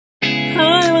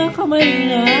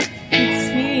Marina.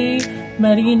 It's me,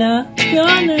 Marina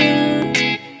Feona.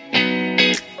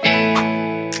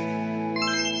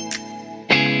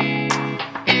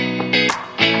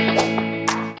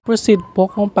 Proceed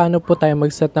po kung paano po tayo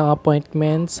mag-set ng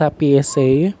appointment sa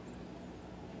PSA.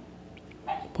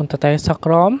 Punta tayo sa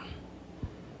Chrome.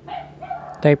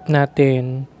 Type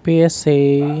natin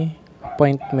PSA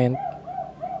appointment.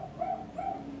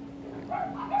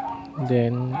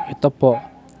 Then, ito po.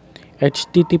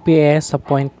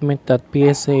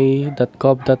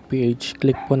 https://appointment.psa.gov.ph.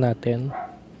 Click po natin.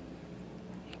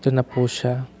 Ito na po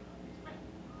siya.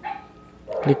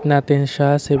 Click natin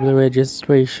siya, Civil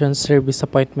Registration Service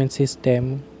Appointment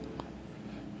System.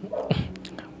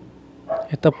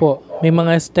 Ito po, may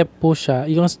mga step po siya.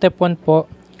 Yung step 1 po,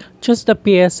 choose the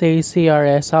PSA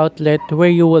CRS outlet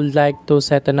where you would like to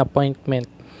set an appointment.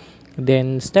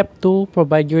 Then, step 2,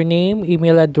 provide your name,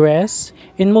 email address,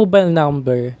 and mobile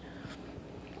number.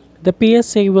 The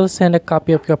PSA will send a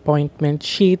copy of your appointment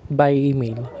sheet by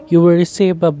email. You will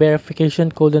receive a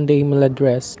verification code on the email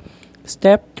address.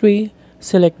 Step 3,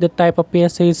 select the type of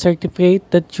PSA certificate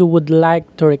that you would like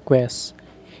to request.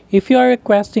 If you are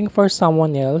requesting for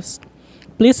someone else,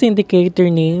 please indicate their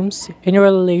names and your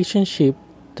relationship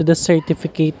to the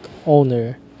certificate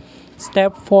owner.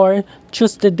 Step 4,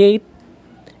 choose the date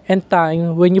and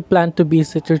time when you plan to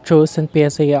visit your chosen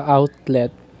PSA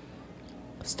outlet.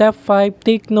 Step 5,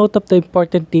 take note of the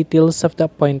important details of the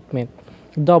appointment.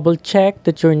 Double check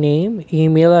that your name,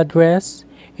 email address,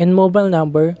 and mobile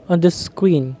number on the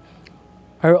screen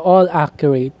are all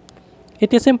accurate.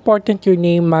 It is important your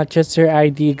name matches your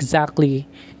ID exactly.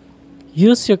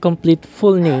 Use your complete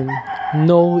full name,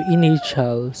 no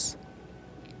initials.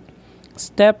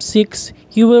 Step 6,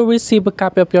 you will receive a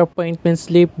copy of your appointment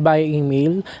slip by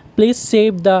email. Please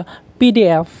save the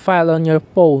PDF file on your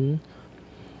phone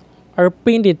or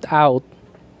print it out.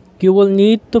 You will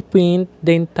need to print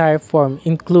the entire form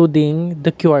including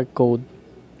the QR code.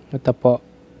 Ito po.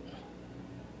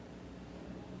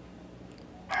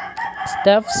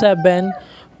 Step 7,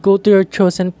 go to your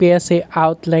chosen PSA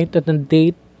outlet at the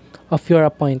date of your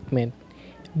appointment.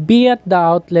 Be at the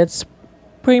outlet's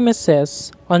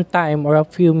premises on time or a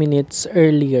few minutes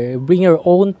earlier. Bring your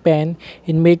own pen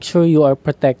and make sure you are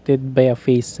protected by a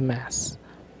face mask.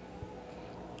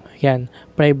 Yan.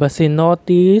 Privacy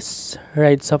notice,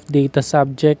 rights of data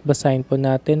subject, basahin po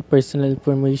natin, personal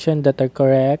information that are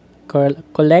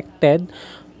collected,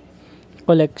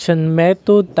 collection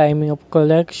method, timing of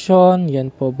collection, yan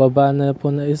po, baba na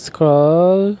po na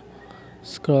scroll,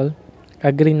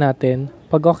 agree natin.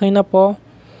 Pag okay na po,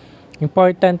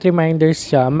 important reminders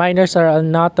siya. Minors are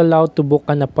not allowed to book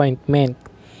an appointment.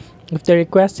 If the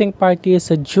requesting party is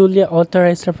a duly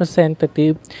authorized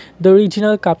representative, the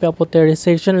original copy of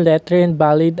authorization letter and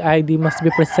valid ID must be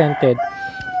presented.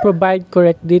 Provide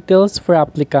correct details for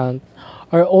applicant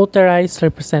or authorized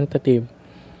representative.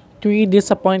 3.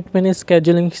 This appointment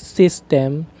scheduling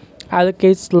system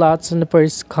allocates slots on the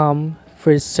first come,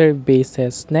 first served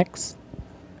basis. Next.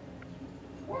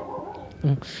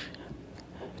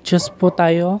 Choose po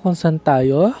tayo kung saan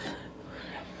tayo.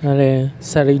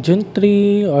 Sa Region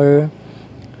 3 or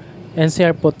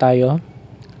NCR po tayo.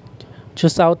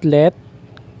 Choose outlet.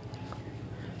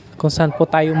 Kung saan po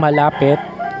tayo malapit.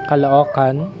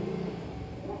 Caloocan.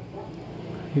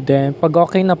 Then, pag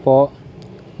okay na po,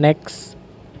 next.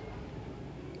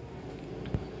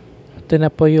 Ito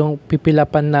na po yung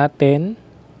pipilapan natin.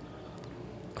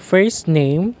 First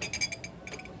name.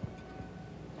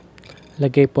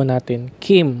 Lagay po natin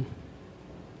Kim.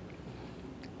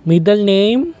 Middle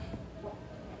name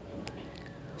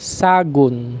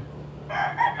Sagun.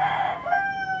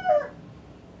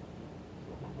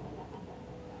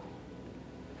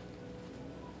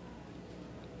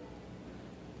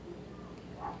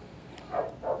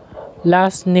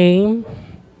 Last name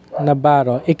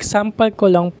Navarro. Example ko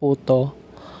lang po to.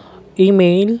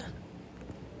 Email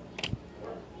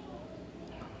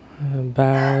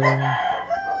Navarro.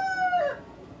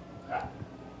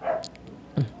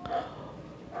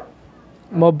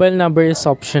 Mobile number is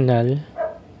optional.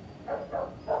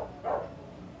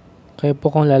 Kaya po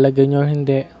kung lalagay nyo or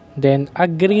hindi. Then,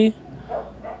 agree.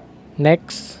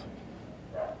 Next.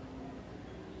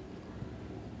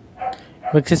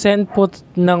 Magsisend po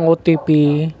ng OTP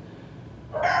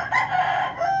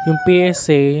yung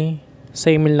PSA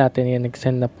sa email natin. Yan,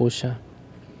 nagsend na po siya.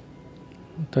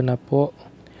 Ito na po.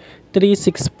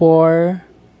 364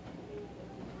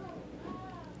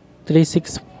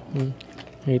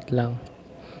 wait lang.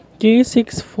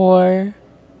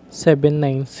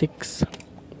 364796.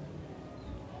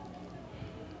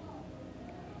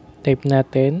 Type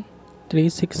natin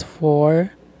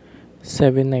 364796.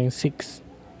 796.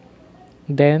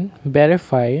 Then,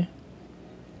 verify.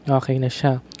 Okay na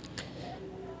siya.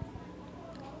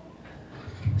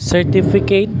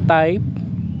 Certificate type.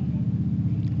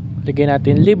 Lagyan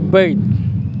natin live birth.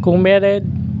 Kung married,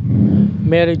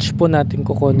 marriage po natin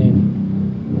kukunin.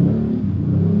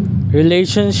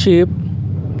 Relationship.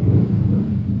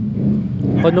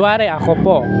 Kunwari ako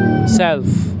po, self.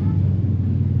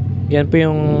 Yan po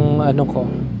yung ano ko.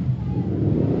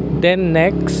 Then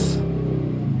next.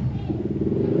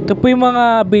 Ito po yung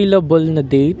mga available na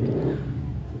date.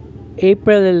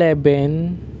 April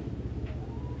 11.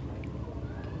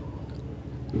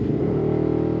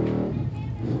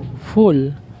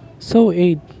 Full. So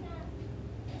 8.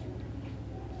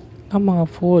 Ang mga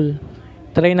full.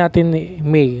 Try natin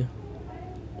May.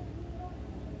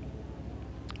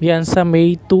 Yan sa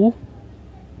May 2.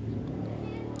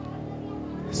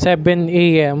 7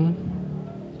 a.m.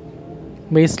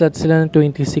 May slot sila ng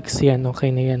 26 yan.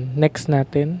 Okay na yan. Next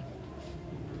natin.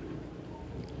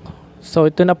 So,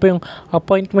 ito na po yung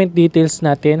appointment details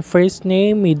natin. First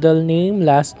name, middle name,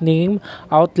 last name,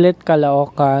 outlet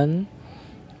Caloocan.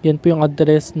 Yan po yung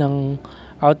address ng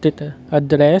outlet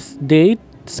address. Date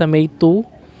sa May 2.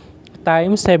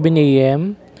 Time 7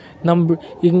 a.m. Number,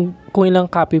 kung ilang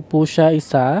copy po siya,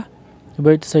 isa.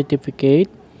 Birth certificate.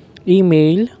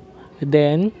 Email.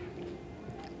 Then,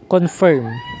 confirm.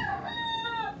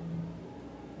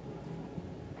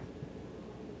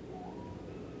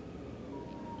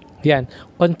 Yan.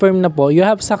 Confirm na po. You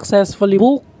have successfully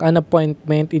booked an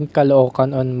appointment in Caloocan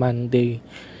on Monday,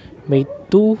 May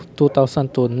 2,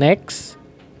 2002. Next.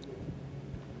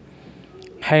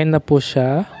 Hay na po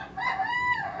siya.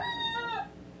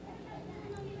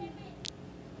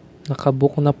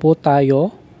 Nakabook na po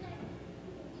tayo.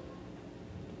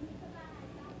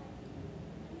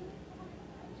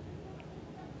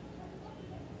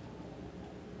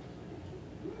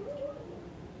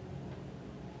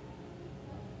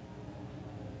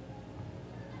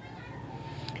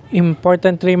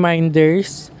 Important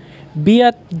reminders. Be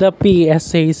at the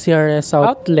PSA CRS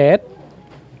outlet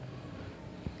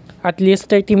at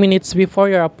least 30 minutes before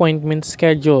your appointment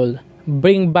schedule.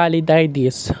 Bring valid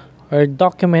IDs or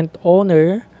document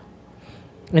owner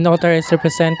and authorized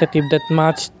representative that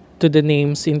match to the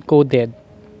names encoded.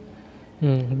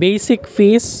 Basic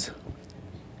fees.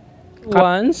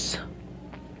 Once.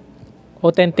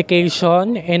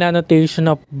 Authentication and annotation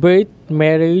of birth,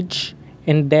 marriage,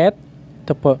 and death.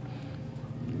 Ito po.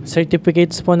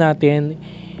 Certificates po natin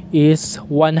is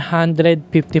 155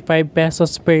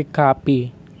 pesos per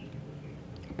copy.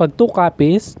 Pag 2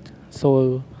 copies,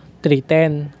 so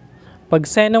 310. Pag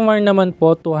Senomar naman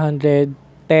po, 210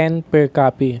 per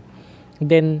copy.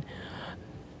 Then,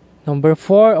 number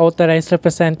 4, authorized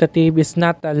representative is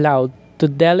not allowed to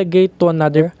delegate to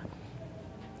another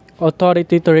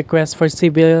authority to request for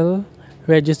civil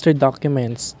registered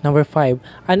documents. Number 5,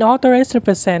 an authorized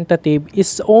representative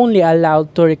is only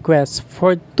allowed to request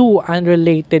for 2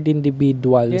 unrelated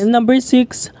individuals. And number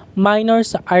 6,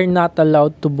 minors are not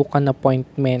allowed to book an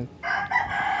appointment.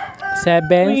 7,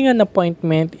 booking an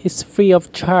appointment is free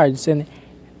of charge and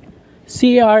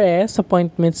CRS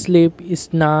appointment slip is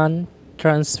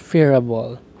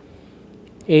non-transferable.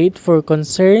 8, for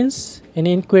concerns and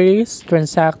inquiries,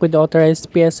 transact with authorized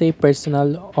PSA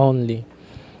personnel only.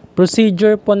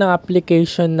 Procedure po ng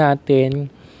application natin,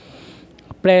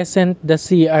 present the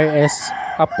CRS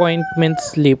appointment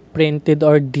slip, printed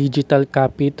or digital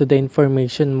copy to the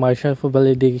information marshal for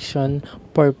validation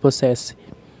purposes.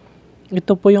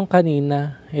 Ito po yung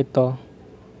kanina, ito.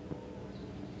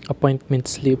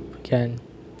 Appointment slip, yan.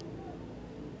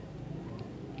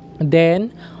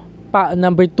 Then,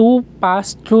 number 2,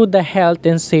 pass through the health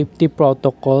and safety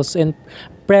protocols and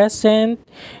present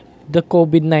the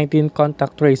COVID-19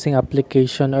 contact tracing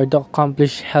application or the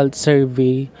accomplished health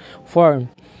survey form.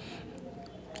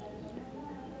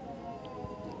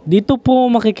 Dito po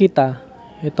makikita,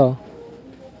 ito,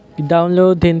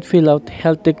 i-download and fill out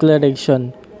health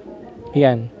declaration.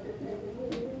 Yan.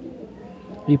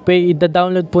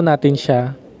 I-download po natin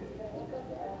siya.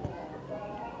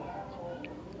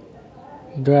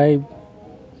 Drive.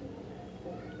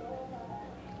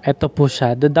 Ito po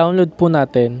siya. Da-download po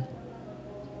natin.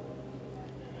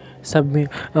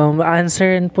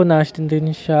 Answerin po natin din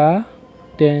siya.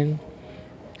 Then,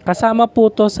 kasama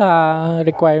po to sa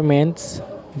requirements.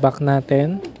 Back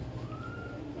natin.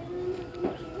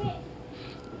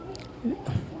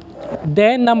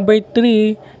 Then, number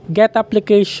 3, get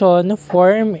application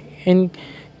form and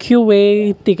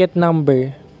QA ticket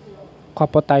number.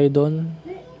 Kuha tayo doon.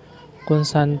 Kung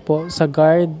saan po. Sa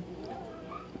guard.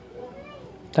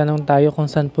 Tanong tayo kung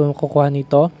saan po kukuha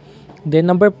nito. Then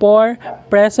number 4,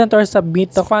 present or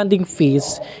submit the funding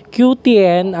fees.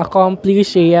 QTN,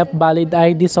 accomplish AF, valid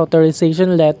IDs,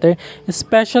 authorization letter,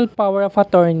 special power of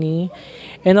attorney,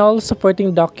 and all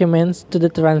supporting documents to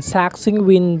the transacting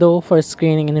window for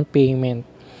screening and payment.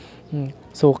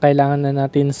 So, kailangan na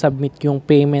natin submit yung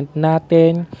payment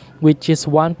natin, which is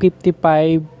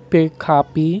 155 per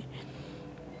copy.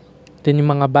 Then,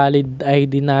 yung mga valid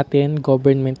ID natin,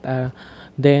 government,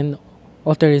 then,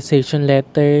 authorization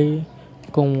letter,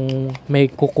 kung may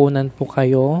kukunan po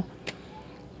kayo.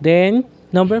 Then,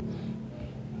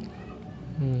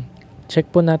 check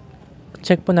po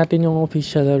natin yung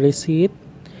official receipt.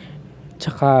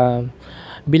 Tsaka,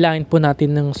 bilangin po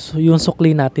natin yung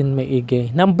sukli natin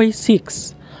maigi. Number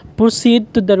 6, proceed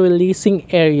to the releasing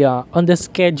area on the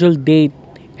scheduled date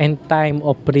and time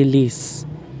of release.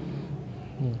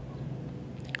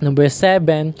 Number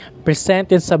 7,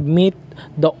 present and submit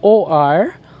the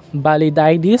OR, valid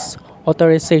IDs,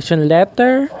 authorization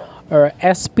letter, or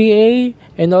SPA,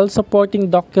 and all supporting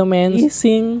documents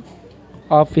leasing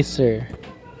officer.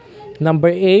 Number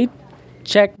 8,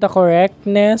 check the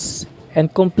correctness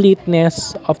and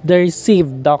completeness of the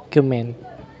received document.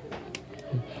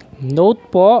 Note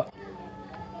po,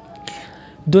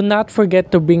 do not forget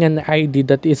to bring an ID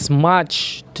that is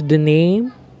matched to the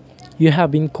name you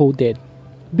have encoded.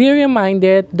 Be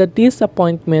reminded that this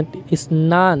appointment is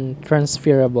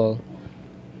non-transferable.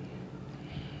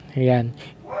 Ayan.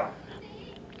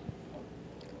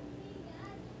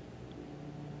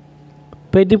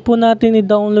 Pwede po natin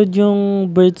i-download yung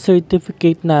birth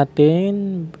certificate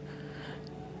natin.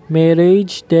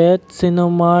 Marriage, death,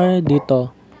 sinumar,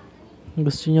 dito.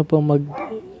 Gusto nyo po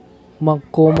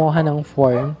magkumuha ng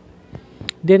form.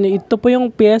 Then, ito po yung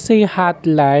PSA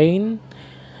hotline.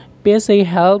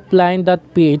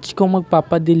 PSAhelpline.ph kung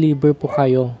magpapadeliver po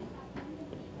kayo.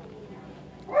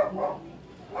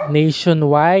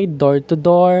 Nationwide, door to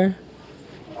door.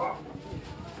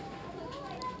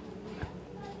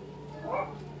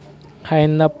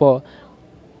 Hayan na po.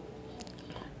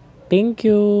 Thank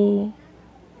you.